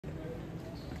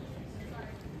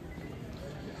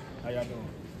y'all doing?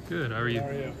 Good. How are you? How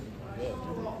are you? Good.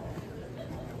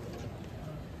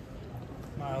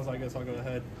 Miles, I guess I'll go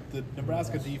ahead. The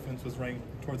Nebraska defense was ranked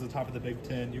towards the top of the Big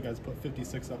Ten. You guys put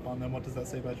 56 up on them. What does that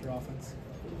say about your offense?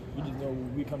 We just know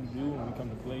what we come to do and we come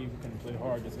to play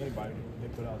hard against anybody they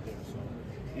put out there.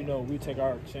 So, we take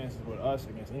our chances with us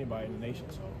against anybody in the nation.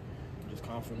 So, we're just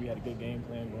confident we had a good game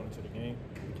plan going into the game.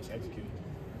 We just executed.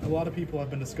 A lot of people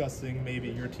have been discussing maybe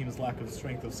your team's lack of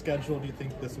strength of schedule. Do you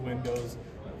think this win goes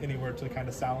anywhere to kind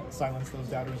of silence those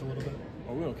doubters a little bit?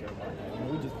 Well, we don't care about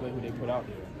that. We just play who they put out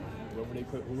there.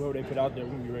 Whoever they put out there,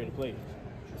 we're going to be ready to play.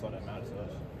 That's all that matters to us.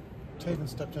 Taven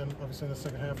stepped in, obviously, in the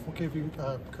second half. What gave you,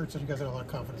 Kurt said you guys had a lot of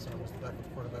confidence in him as the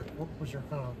backup quarterback. What was your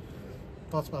kind of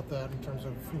thoughts about that in terms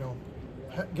of,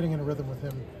 getting in a rhythm with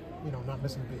him, not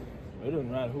missing a beat? It doesn't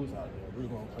matter who's out there. We're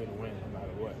going to play to win no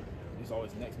matter what. It's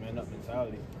always next man up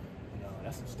mentality.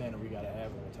 That's the standard we got to have,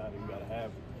 the mentality we got to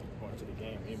have going into the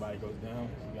game. Anybody goes down,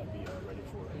 we got to be ready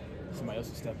for it. Somebody else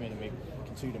will step in and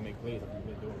continue to make plays like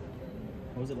we've been doing.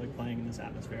 What was it like playing in this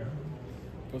atmosphere?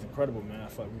 It was incredible, man. I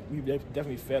felt like we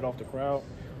definitely fed off the crowd,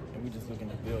 and we just looking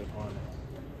to build upon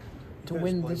it. To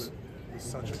win this with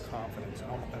such a confidence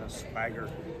and a swagger,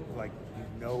 like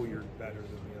you're better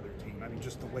than the other team. I mean,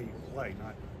 just the way you play,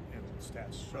 not and the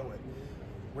stats show it.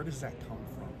 Where does that come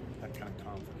from? That kind of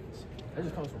confidence? That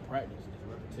just comes from practice, just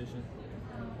repetition,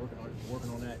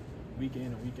 working on that week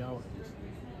in and week out, and just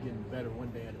getting better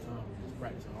one day at a time. Just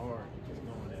practicing hard, just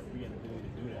knowing that we got the ability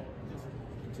to do that, and just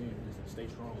continue to just stay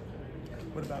strong with that.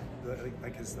 What about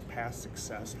has the past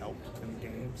success helped in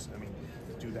games? I mean,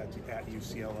 to do that at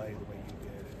UCLA the way you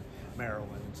did, and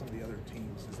Maryland, and some of the other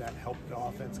teams, does that help the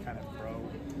offense kind of grow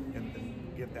and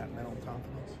give that mental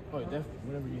confidence? Oh, definitely.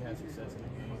 Whenever you have success in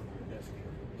a game, that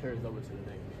carries over to the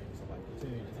next game. So,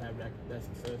 continue to just have that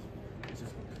success. It's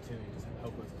just going to continue to just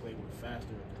help us play with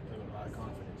faster, play with a lot of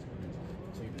confidence, and just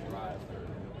continue to drive.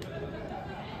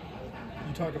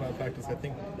 You talk about practice. I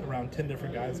think around 10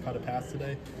 different guys caught a pass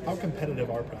today. How competitive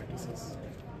are practices?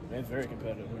 Man, it's very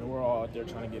competitive. We're all out there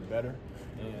trying to get better.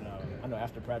 And I know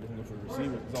after practicing for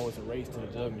receivers, it's always a race to the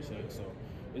jug machine. So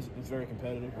it's very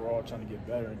competitive. We're all trying to get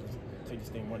better and just take this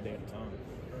thing one day at a time.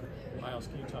 Miles,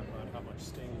 can you talk about how much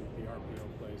sting the RPO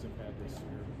plays have had this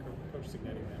year? Coach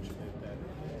Signetti mentioned it, that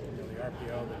the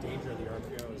RPO, the danger of the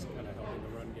RPO is kind of helping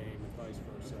the run game and vice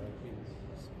versa. I mean,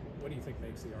 what do you think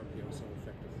makes the RPO so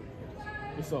effective for you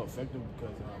guys? It's so effective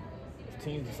because if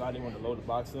teams decide they want to load the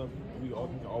box up, we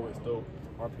can always throw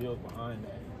RPOs behind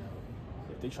that.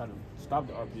 If they try to stop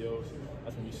the RPOs,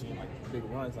 that's when you see big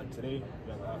runs. Like today,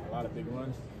 we got a lot of big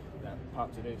runs that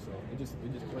pop today. So it just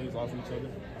plays off each other.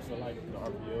 I feel like the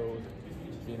RPOs,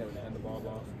 just being able to hand the ball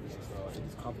off, it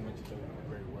just complements each other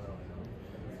very well.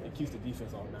 It keeps the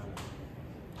defense on down.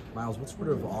 Miles, what sort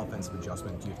of offensive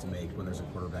adjustment do you have to make when there's a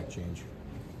quarterback change?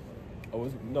 Oh,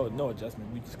 it's no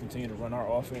adjustment. We just continue to run our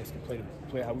offense and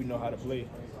play how we know how to play.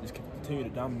 Just continue to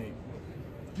dominate.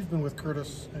 You've been with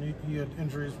Curtis, and he had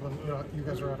injuries when you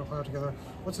guys were at Ohio together.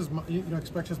 What's his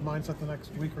expect his mindset the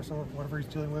next week or so, whatever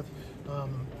he's dealing with,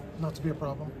 not to be a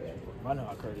problem? I know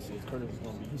how Curtis is. Curtis is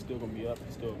he's still gonna be up.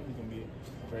 He's gonna be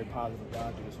a very positive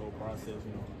guy through this whole process.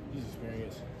 He's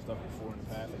experienced stuff before in the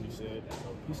past, like you said.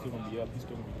 So he's still gonna be up. He's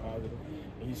still gonna be positive,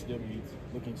 and he's still gonna be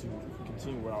looking to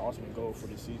continue where our ultimate goal for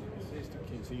this season is to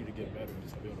continue to get better and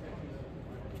just build upon it.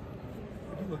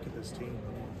 When you look at this team,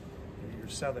 you're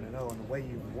 7-0, and the way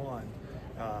you won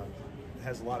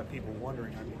has a lot of people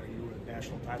wondering. I mean, are you a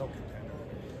national title contender?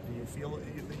 Do you feel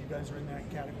that you guys are in that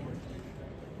category?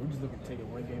 We're just looking to take it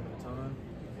one game at a time,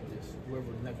 and just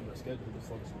whoever's next on our schedule, just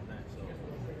focus on that. So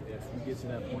if we get to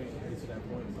that point,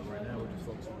 But right now, we're just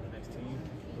focusing on the next team.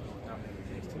 Dominate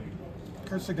the next team.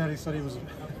 Kurt Signetti said he was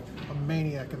a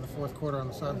maniac in the fourth quarter on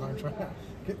the sideline, trying to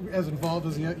get as involved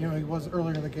as he was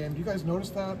earlier in the game. Do you guys notice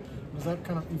that? Does that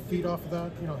kind of you feed off of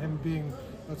that? Him being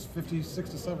that's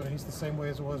 56-7. He's the same way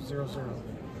as it was 0-0.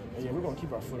 Yeah, we're gonna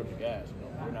keep our foot on the gas.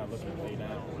 We're not looking to lay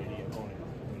down on any opponent.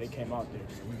 They came out there,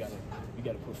 so we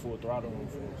gotta put full throttle on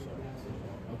for them. So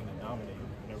looking to dominate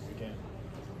whenever we can.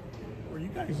 Were you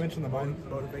guys mentioned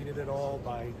motivated at all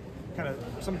by kind of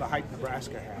some of the hype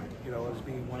Nebraska had? As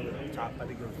being one of the top, I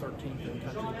think they're 13th in the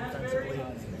country defensively.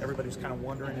 Everybody's kind of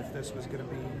wondering if this was going to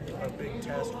be a big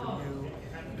test for you.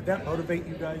 Did that motivate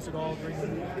you guys at all during the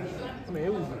week? I mean,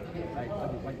 it was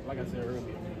like I said earlier.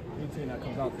 Any team that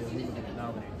comes out there, we looking to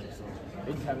dominate them. So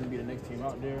they just happen to be the next team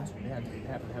out there. They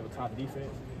happen to have a top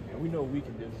defense, and we know we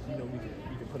can do. We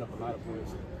can put up a lot of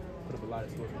points, put up a lot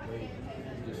of scores and play.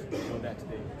 We just show that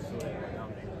today. Show that we're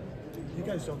dominating. You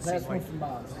guys don't seem like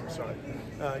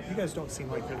you guys don't seem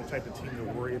like they're the type of team to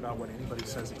worry about what anybody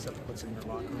says except what's in your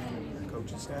locker room and your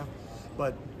coaching staff.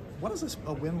 But What does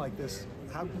a win like this?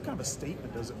 What kind of a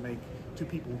statement does it make to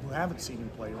people who haven't seen him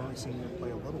play or only seen him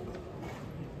play a little bit?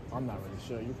 I'm not really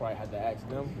sure. You probably had to ask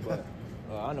them, but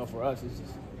I know for us, it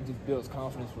just builds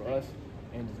confidence for us,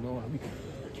 and just knowing we can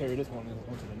carry this one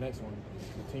onto the next one,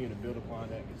 continue to build upon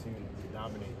that, continue to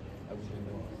dominate like we've been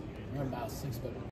doing. We're about 6 better.